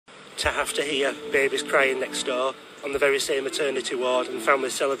to have to hear babies crying next door on the very same maternity ward and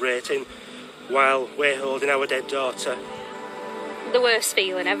families celebrating while we're holding our dead daughter. The worst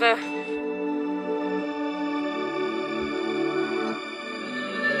feeling ever.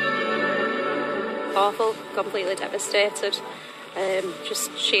 Awful, completely devastated,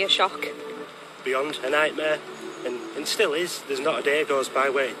 just sheer shock. Beyond a nightmare, and still is. There's not a day goes by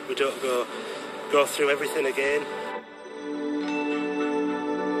where we don't go through everything again.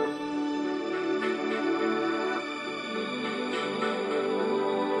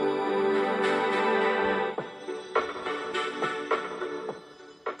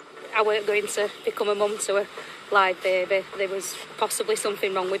 I weren't going to become a mum to a live baby. There was possibly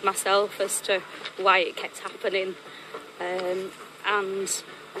something wrong with myself as to why it kept happening. And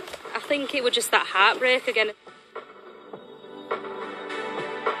I think it was just that heartbreak again.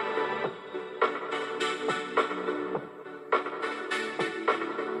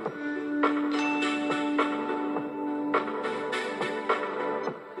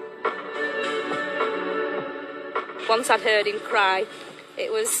 Once I'd heard him cry,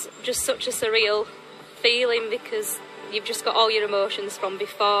 it was just such a surreal feeling because you've just got all your emotions from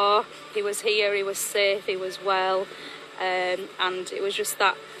before. He was here, he was safe, he was well, and it was just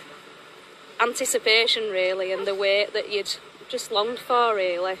that anticipation really, and the wait that you'd just longed for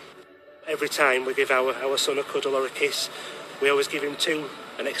really. Every time we give our son a cuddle or a kiss, we always give him two,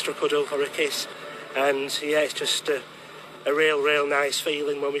 an extra cuddle or a kiss, and yeah, it's just a real nice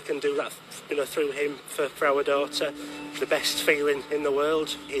feeling when we can do that, you know, through him for our daughter. The best feeling in the world.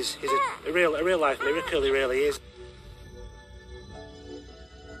 He's a real life miracle, he really is.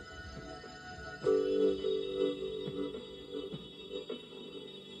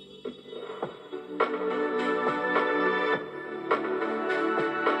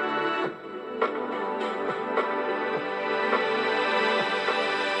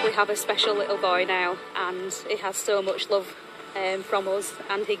 We have a special little boy now, and he has so much love from us,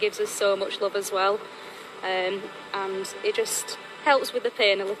 and he gives us so much love as well, and it just helps with the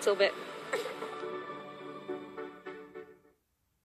pain a little bit.